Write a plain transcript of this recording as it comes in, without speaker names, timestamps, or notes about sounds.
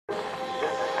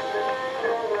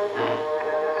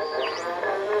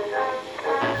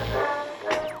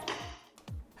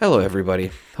Hello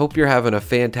everybody, hope you're having a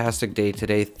fantastic day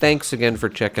today. Thanks again for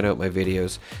checking out my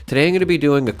videos. Today I'm going to be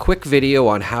doing a quick video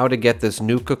on how to get this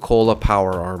Nuka-Cola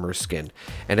Power Armor skin.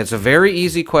 And it's a very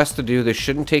easy quest to do. This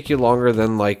shouldn't take you longer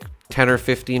than like 10 or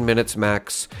 15 minutes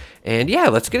max. And yeah,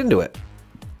 let's get into it.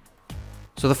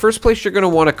 So the first place you're going to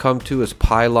want to come to is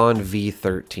Pylon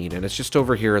V13, and it's just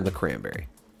over here in the Cranberry.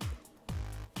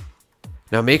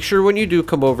 Now make sure when you do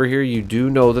come over here, you do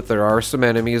know that there are some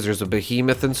enemies. There's a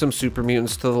behemoth and some super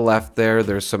mutants to the left there.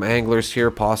 There's some anglers here,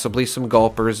 possibly some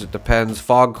gulpers. It depends.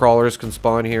 Fog crawlers can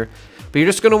spawn here. But you're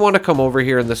just going to want to come over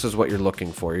here, and this is what you're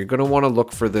looking for. You're going to want to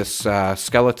look for this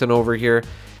skeleton over here,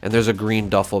 and there's a green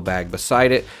duffel bag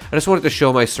beside it. I just wanted to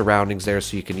show my surroundings there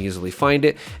so you can easily find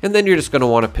it. And then you're just going to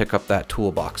want to pick up that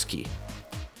toolbox key.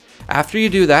 After you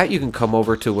do that, you can come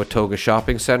over to Watoga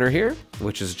Shopping Center here,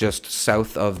 which is just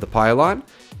south of the pylon.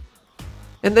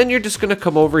 And then you're just going to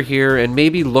come over here and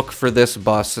maybe look for this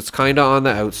bus. It's kind of on the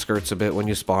outskirts a bit when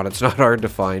you spawn. It's not hard to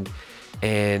find.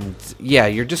 And yeah,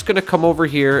 you're just going to come over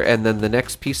here, and then the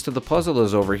next piece to the puzzle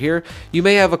is over here. You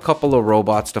may have a couple of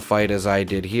robots to fight as I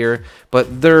did here,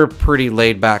 but they're pretty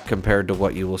laid back compared to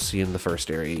what you will see in the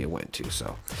first area you went to.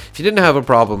 So if you didn't have a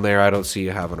problem there, I don't see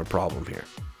you having a problem here.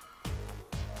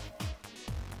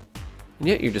 And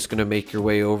yet you're just going to make your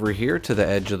way over here to the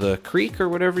edge of the creek or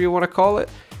whatever you want to call it.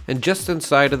 And just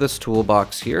inside of this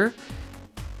toolbox here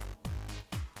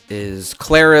is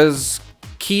Clara's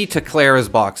key to Clara's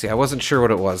box. Yeah, I wasn't sure what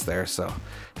it was there, so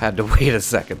had to wait a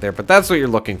second there, but that's what you're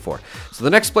looking for. So the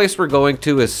next place we're going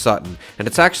to is Sutton, and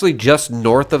it's actually just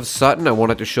north of Sutton. I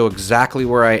wanted to show exactly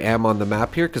where I am on the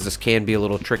map here because this can be a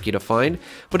little tricky to find,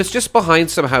 but it's just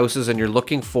behind some houses, and you're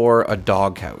looking for a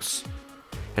doghouse.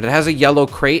 And it has a yellow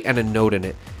crate and a note in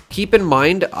it. Keep in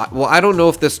mind, well, I don't know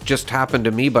if this just happened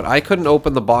to me, but I couldn't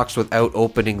open the box without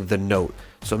opening the note.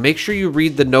 So make sure you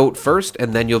read the note first,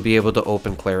 and then you'll be able to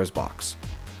open Clara's box.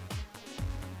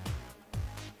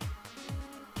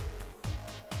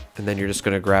 And then you're just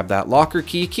going to grab that locker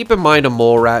key. Keep in mind a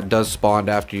mole rat does spawn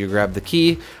after you grab the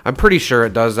key. I'm pretty sure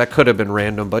it does. That could have been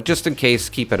random, but just in case,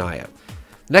 keep an eye out.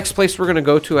 Next place we're going to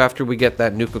go to after we get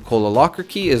that Nuka-Cola locker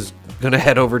key is going to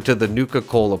head over to the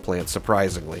Nuka-Cola plant,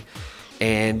 surprisingly.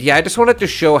 And yeah, I just wanted to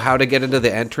show how to get into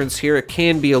the entrance here. It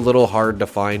can be a little hard to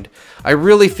find. I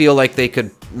really feel like they could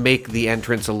make the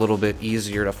entrance a little bit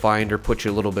easier to find or put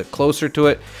you a little bit closer to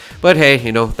it. But hey,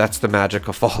 you know, that's the magic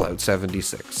of Fallout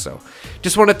 76. So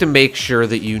just wanted to make sure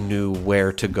that you knew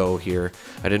where to go here.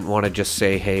 I didn't want to just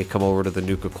say, hey, come over to the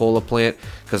Nuka-Cola plant,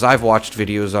 because I've watched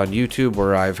videos on YouTube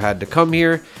where I've had to come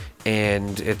here,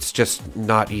 and it's just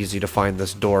not easy to find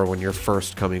this door when you're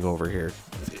first coming over here.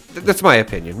 That's my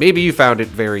opinion. Maybe you found it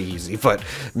very easy, but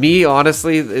me,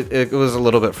 honestly, it was a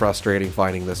little bit frustrating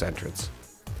finding this entrance.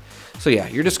 So yeah,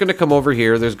 you're just going to come over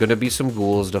here. There's going to be some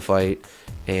ghouls to fight,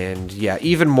 and yeah,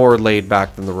 even more laid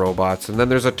back than the robots. And then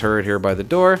there's a turret here by the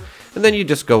door, and then you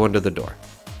just go into the door.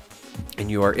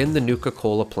 And you are in the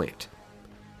Nuka-Cola plant.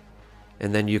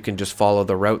 And then you can just follow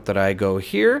the route that I go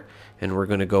here, and we're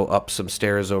going to go up some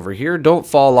stairs over here. Don't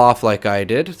fall off like I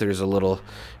did. There's a little,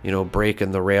 you know, break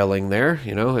in the railing there.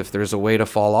 You know, if there's a way to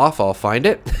fall off, I'll find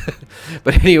it.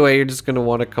 But anyway, you're just going to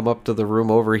want to come up to the room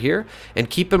over here. And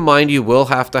keep in mind, you will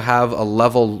have to have a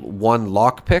level 1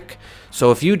 lockpick.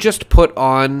 So if you just put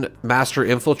on Master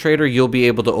Infiltrator, you'll be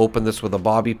able to open this with a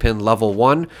bobby pin level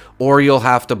 1. Or you'll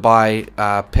have to buy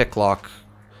Pick Lock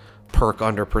perk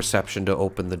under Perception to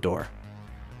open the door.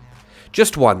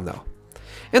 Just one, though.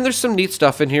 And there's some neat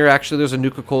stuff in here. Actually, there's a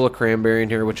Nuka-Cola Cranberry in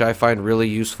here, which I find really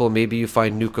useful. Maybe you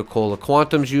find Nuka-Cola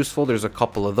Quantums useful. There's a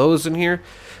couple of those in here.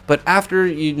 But after,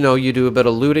 you know, you do a bit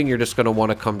of looting, you're just going to want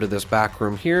to come to this back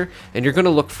room here, and you're going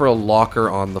to look for a locker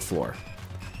on the floor.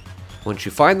 Once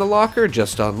you find the locker,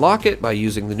 just unlock it by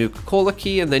using the Nuka-Cola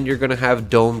key, and then you're going to have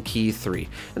Dome Key 3.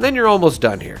 And then you're almost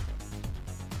done here.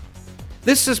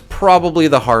 This is probably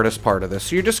the hardest part of this.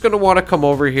 So you're just going to want to come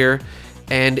over here,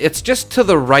 and it's just to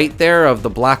the right there of the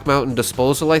Black Mountain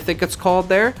Disposal, I think it's called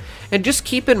there. And just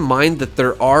keep in mind that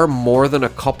there are more than a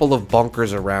couple of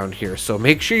bunkers around here, so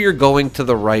make sure you're going to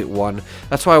the right one.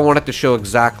 That's why I wanted to show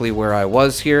exactly where I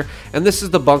was here. And this is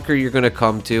the bunker you're going to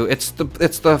come to. It's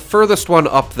the furthest one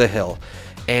up the hill.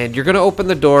 And you're going to open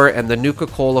the door, and the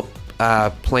Nuka-Cola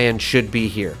plan should be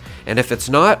here. And if it's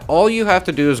not, all you have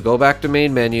to do is go back to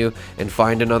main menu and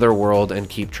find another world and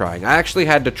keep trying. I actually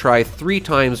had to try 3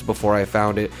 times before I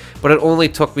found it, but it only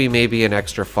took me maybe an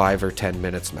extra 5 or 10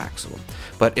 minutes maximum.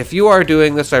 But if you are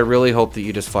doing this, I really hope that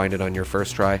you just find it on your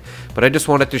first try. But I just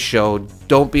wanted to show,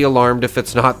 don't be alarmed if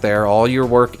it's not there. All your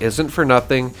work isn't for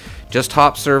nothing. Just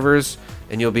hop servers,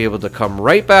 and you'll be able to come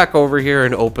right back over here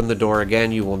and open the door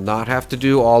again. You will not have to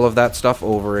do all of that stuff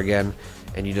over again.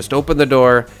 and you just open the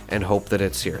door and hope that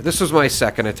it's here. This was my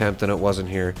second attempt and it wasn't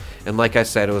here. And like I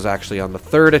said, it was actually on the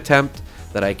third attempt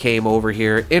that I came over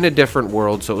here in a different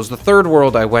world. So it was the third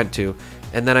world I went to,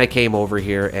 and then I came over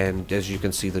here, and as you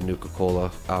can see, the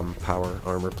Nuka-Cola power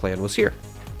armor plan was here.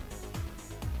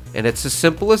 And it's as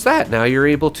simple as that. Now you're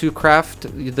able to craft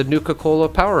the Nuka-Cola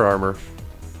power armor,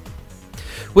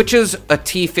 which is a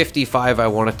T55. I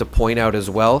wanted to point out as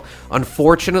well.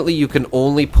 Unfortunately, you can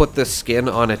only put this skin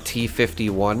on a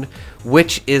T51,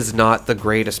 which is not the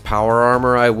greatest power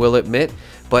armor, I will admit.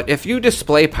 But if you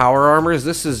display power armors,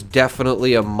 this is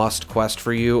definitely a must quest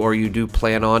for you, or you do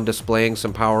plan on displaying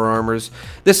some power armors.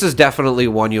 This is definitely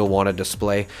one you'll want to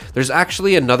display. There's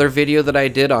actually another video that I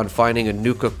did on finding a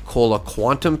Nuka-Cola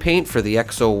Quantum Paint for the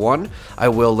X01. I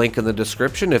will link in the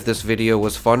description if this video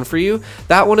was fun for you.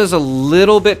 That one is a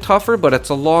little bit tougher, but it's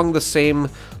along the same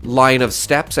line of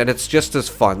steps, and it's just as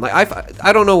fun. Like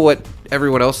I don't know what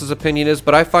everyone else's opinion is,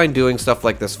 but I find doing stuff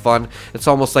like this fun. It's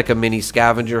almost like a mini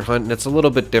scavenger hunt, and it's a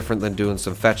little bit different than doing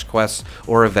some fetch quests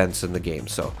or events in the game.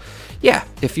 So yeah,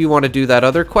 if you want to do that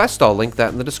other quest, I'll link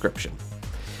that in the description.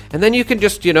 And then you can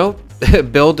just, you know,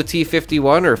 build the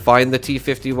T51 or find the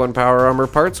T51 power armor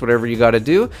parts, whatever you got to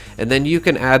do, and then you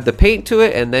can add the paint to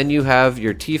it, and then you have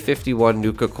your T51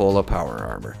 Nuka-Cola power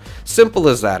armor. Simple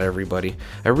as that, everybody.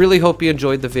 I really hope you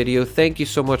enjoyed the video. Thank you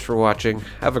so much for watching.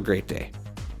 Have a great day.